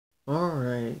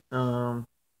Alright,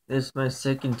 this is my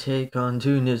second take on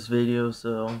doing this video,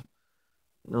 so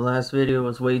the last video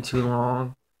was way too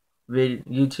long.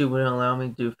 YouTube wouldn't allow me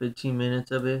to do 15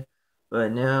 minutes of it,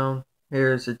 but now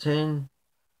here's a 10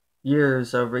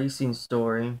 years of racing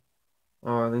story,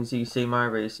 or at least you can say my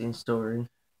racing story.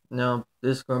 Now,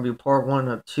 this is going to be part 1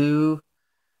 of 2,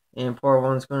 and part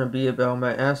 1 is going to be about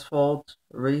my asphalt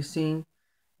racing,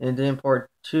 and then part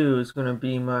 2 is going to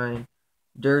be my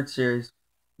dirt series.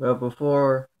 But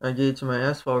before I get to my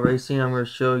asphalt racing, I'm going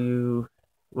to show you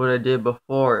what I did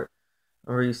before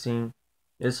racing.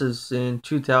 This is in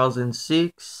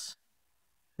 2006.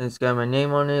 It's got my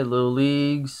name on it, Little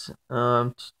Leagues.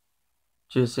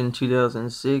 Just in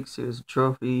 2006, it was a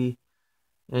trophy,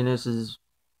 and this is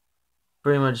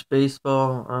pretty much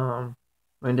baseball.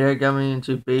 My dad got me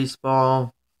into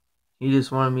baseball. He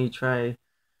just wanted me to try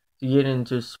to get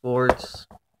into sports.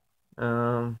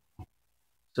 So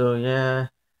yeah,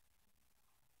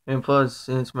 and plus,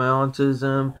 since my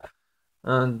autism,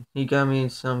 he got me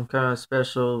some kind of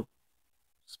special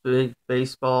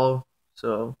baseball.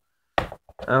 So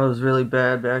I was really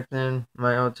bad back then.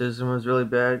 My autism was really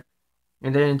bad.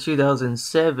 And then in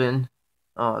 2007,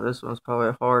 oh, this one's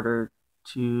probably harder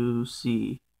to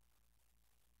see.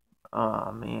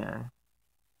 Oh man.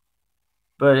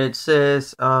 But it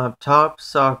says Top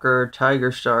Soccer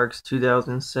Tiger Sharks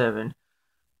 2007.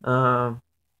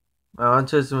 My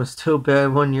autism was still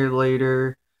bad 1 year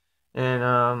later.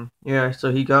 And yeah,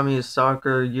 so he got me a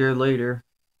soccer a year later.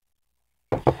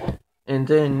 And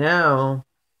then now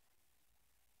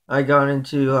I got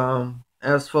into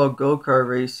asphalt go-kart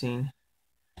racing.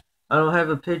 I don't have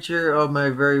a picture of my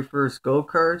very first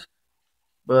go-kart,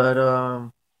 but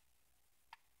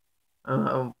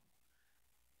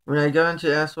when I got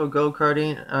into asphalt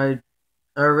go-karting, I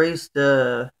raced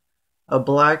a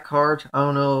black kart. I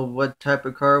don't know what type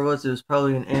of car it was. It was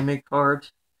probably an Amic kart.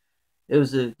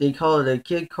 They call it a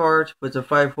kid kart with a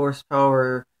 5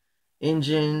 horsepower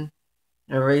engine.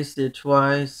 I raced it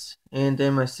twice, and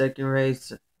then my second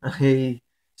race, I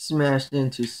smashed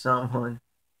into someone.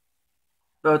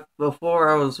 But before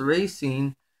I was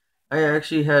racing, I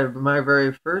actually had my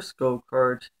very first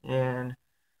go-kart, and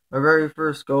my very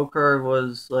first go-kart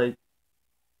was like,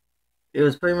 it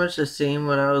was pretty much the same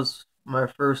when I was my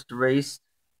first race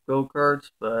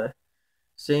go-kart, but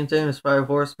same thing as 5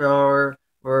 horsepower.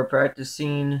 We were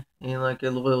practicing in like a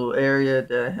little area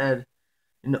that had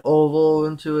an oval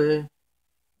into it,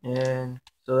 and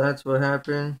so that's what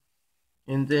happened.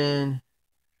 And then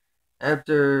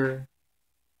after,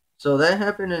 so that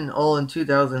happened in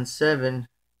 2007,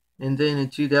 and then in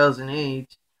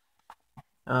 2008,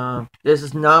 this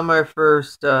is not my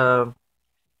first HPV1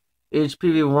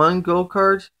 go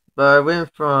kart, but I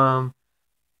went from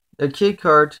a kid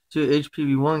kart to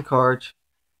HPV1 kart.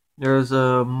 There's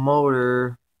a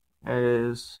motor that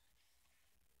is,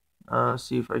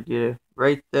 see if I get it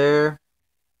right there,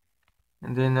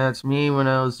 and then that's me when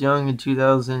I was young in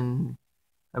 2000.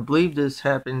 I believe this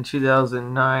happened in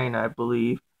 2009, I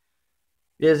believe.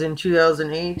 Because in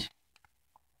 2008,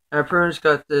 I pretty much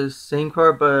got the same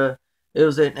car, but it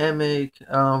was an Amic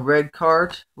red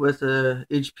kart with a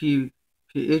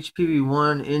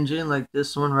HPV1 engine like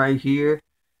this one right here.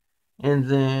 And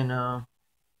then, I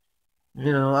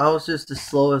was just the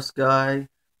slowest guy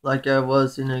like I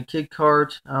was in a kid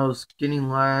kart. I was getting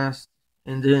last,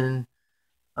 and then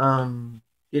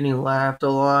getting laughed a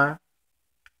lot.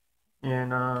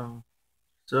 And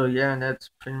so yeah, and that's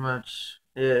pretty much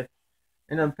it.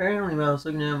 And apparently when I was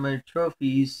looking at my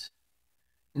trophies,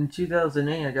 in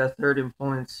 2008, I got third in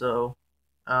points, so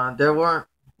there weren't.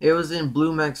 It was in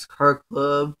Blue Max Kart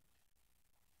Club,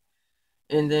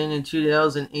 and then in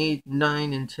 2008,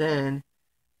 9, and 10,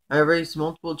 I raced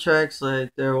multiple tracks.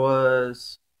 Like there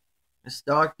was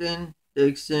Stockton,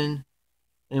 Dixon,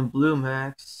 and Blue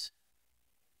Max.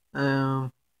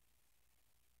 Um,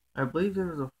 I believe there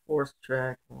was a fourth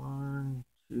track. One,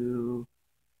 two.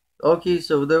 Okay,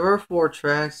 so there were 4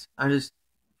 tracks. I just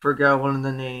forgot one of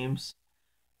the names.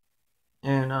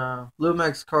 And Blue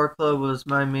Max Car Club was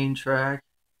my main track.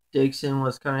 Dixon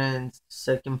was kind of in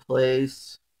second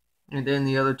place. And then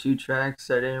the other 2 tracks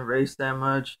I didn't race that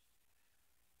much.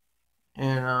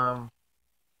 And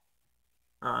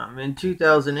in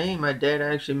 2008, my dad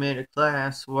actually made a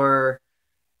class where,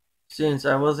 since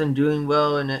I wasn't doing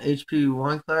well in the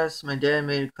HPV1 class, my dad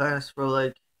made a class for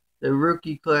like the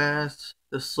rookie class,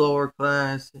 the slower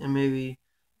class, and maybe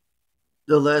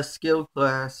the less skilled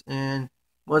class. And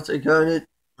once I got it,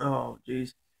 oh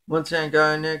jeez, once I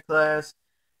got in that class,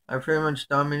 I pretty much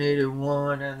dominated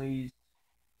one at least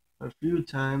a few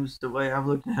times the way I'm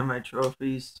looking at my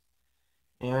trophies.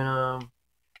 And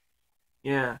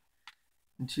yeah.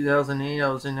 In 2008, I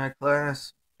was in that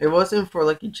class. It wasn't for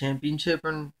like a championship,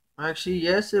 or actually,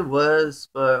 yes, it was,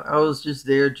 but I was just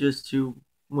there just to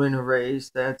win a race.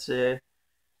 That's it.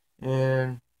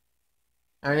 And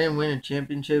I didn't win a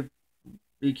championship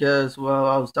because, well,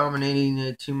 I was dominating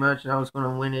it too much and I was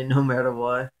going to win it no matter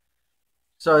what.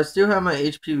 So I still have my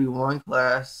HPV1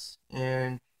 class,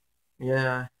 and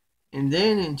yeah. And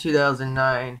then in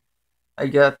 2009, I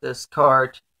got this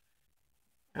cart.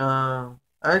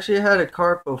 I actually had a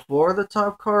cart before the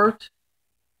top cart.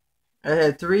 I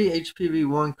had three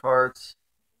HPV1 carts.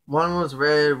 One was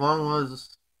red, one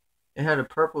was, it had a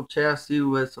purple chassis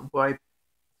with some white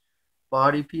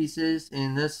body pieces,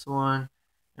 and this one,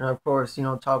 and of course,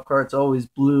 top cart's always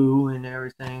blue and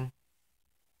everything.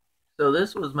 So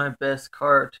this was my best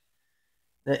cart.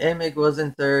 The Emig was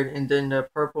in third, and then the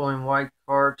purple and white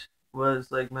cart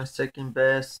was like my second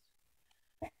best.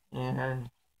 And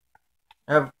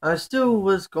I still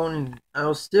was going.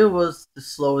 I still was the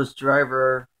slowest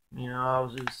driver. I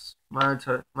was just my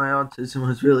autism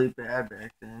was really bad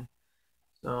back then.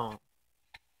 So,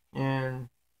 and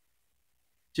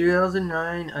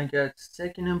 2009, I got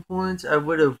second in points. I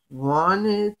would have won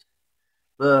it,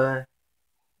 but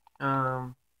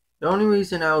um, the only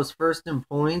reason I was first in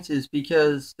points is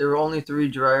because there were only three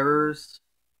drivers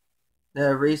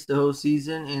that raced the whole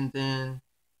season, and then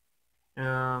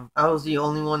I was the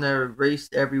only one that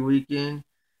raced every weekend.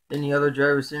 Then the other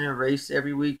drivers didn't race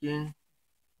every weekend,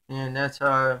 and that's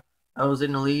how I was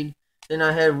in the lead. Then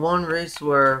I had one race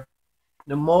where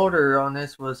the motor on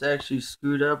this was actually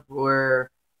screwed up, where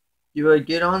you would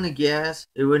get on the gas,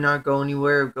 it would not go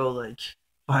anywhere. It would go like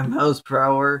 5 miles per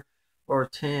hour, or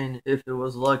 10 if it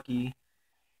was lucky,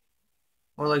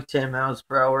 or like 10 miles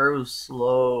per hour. It was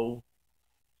slow,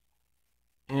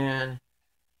 and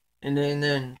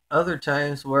then other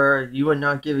times where you would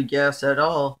not give it gas at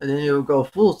all, and then it would go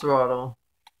full throttle.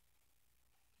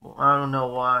 Well, I don't know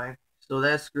why. So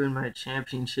that screwed my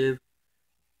championship.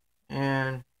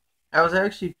 And I was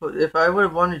actually put. If I would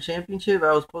have won the championship,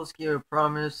 I was supposed to give a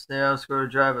promise that I was going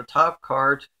to drive a top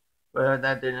kart, but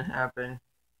that didn't happen.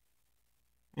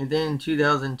 And then in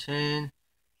 2010,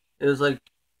 it was like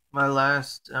my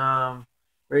last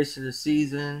race of the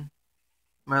season.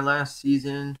 My last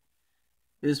season.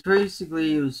 It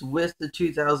was with the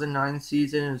 2009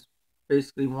 season. It was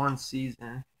basically one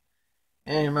season.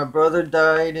 And my brother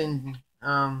died in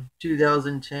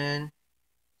 2010,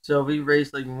 so we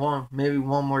raced like maybe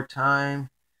one more time,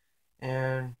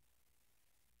 and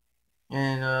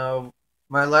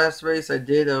my last race I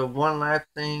did a one lap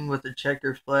thing with a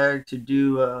checkered flag to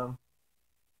do.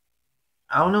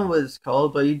 I don't know what it's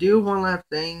called, but you do a one lap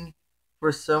thing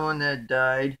for someone that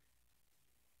died,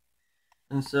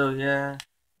 and so yeah.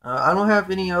 I don't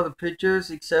have any other pictures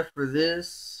except for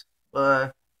this,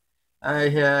 but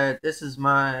this is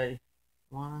my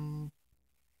one.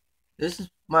 This is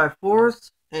my fourth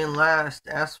and last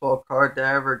asphalt cart that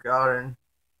I ever gotten,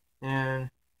 and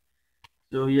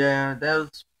so yeah, that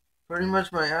was pretty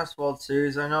much my asphalt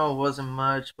series. I know it wasn't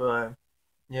much, but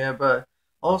yeah, but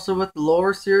also with the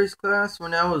lower series class,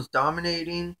 when I was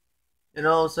dominating, and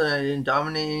all of a sudden I didn't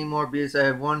dominate anymore because I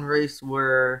had one race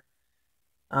where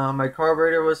my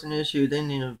carburetor was an issue. Then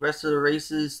in the rest of the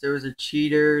races, there was a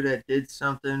cheater that did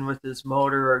something with his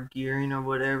motor or gearing or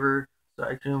whatever, so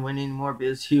I couldn't win anymore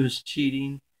because he was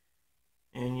cheating.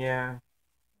 And yeah,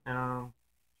 um,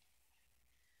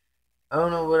 I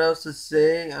don't know what else to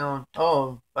say.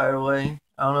 Oh, by the way,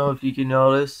 I don't know if you can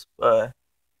notice, but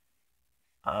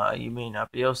you may not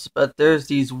be able to. But there's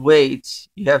these weights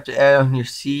you have to add on your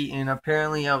seat, and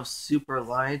apparently I was super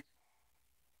light.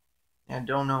 I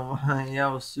don't know why. Yeah,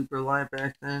 I was super light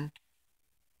back then.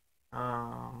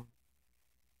 Um,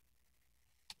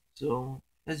 so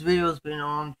this video's been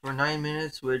on for 9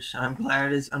 minutes, which I'm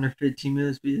glad is under 15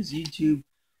 minutes because YouTube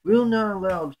will not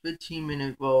allow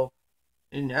 15-minute. Well,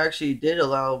 and actually did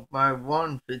allow my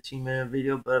one 15-minute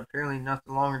video, but apparently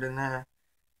nothing longer than that.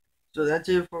 So that's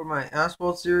it for my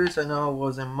asphalt series. I know it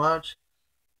wasn't much,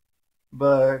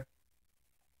 but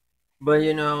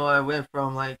I went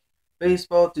from like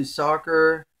baseball to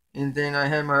soccer, and then I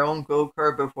had my own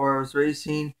go-kart before I was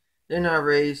racing. Then I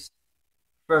raced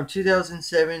from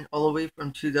 2007 all the way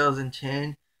from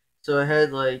 2010. So I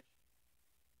had like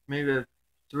maybe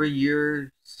 3 years,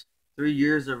 3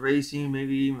 years of racing,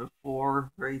 maybe even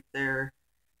four right there.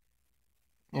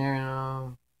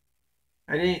 And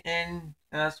I didn't end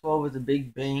asphalt with a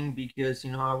big bang because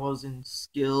I wasn't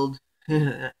skilled.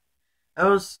 I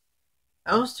was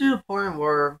I was to the point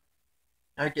where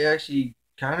I could actually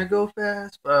kind of go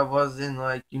fast, but I wasn't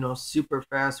like super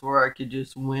fast where I could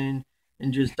just win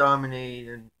and just dominate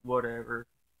and whatever.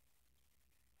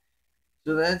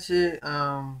 So that's it.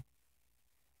 My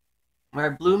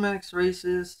Blue Max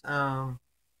races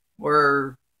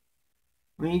were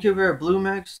when you compare Blue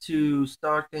Max to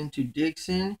Stockton to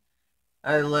Dixon.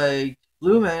 I like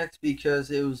Blue Max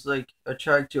because it was like a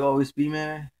track to always be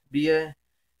at.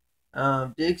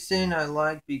 Dixon I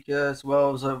like because well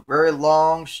it was a very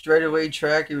long straightaway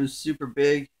track. It was super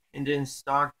big, and then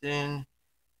Stockton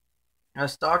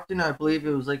I believe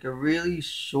it was like a really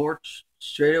short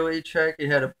straightaway track. It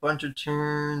had a bunch of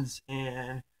turns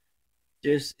and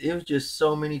just it was just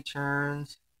so many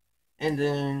turns, and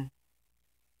then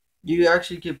you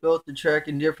actually could build the track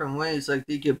in different ways. Like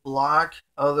they could block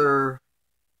other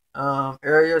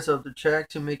areas of the track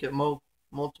to make it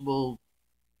multiple.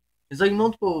 It's like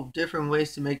multiple different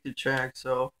ways to make the track.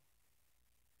 So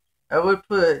I would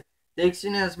put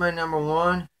Dixon as my number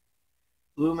one,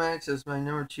 Blue Max as my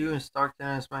number two, and Stockton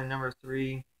as my number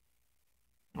three.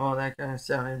 Well, that kind of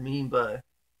sounded mean, but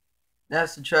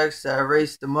that's the tracks that I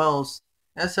raced the most.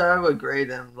 That's how I would grade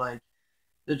them. Like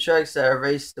the tracks that I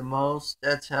raced the most.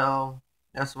 That's how.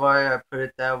 That's why I put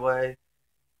it that way.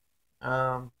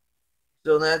 Um,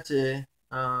 so that's it.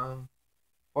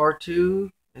 Part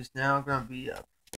two is now gonna be up.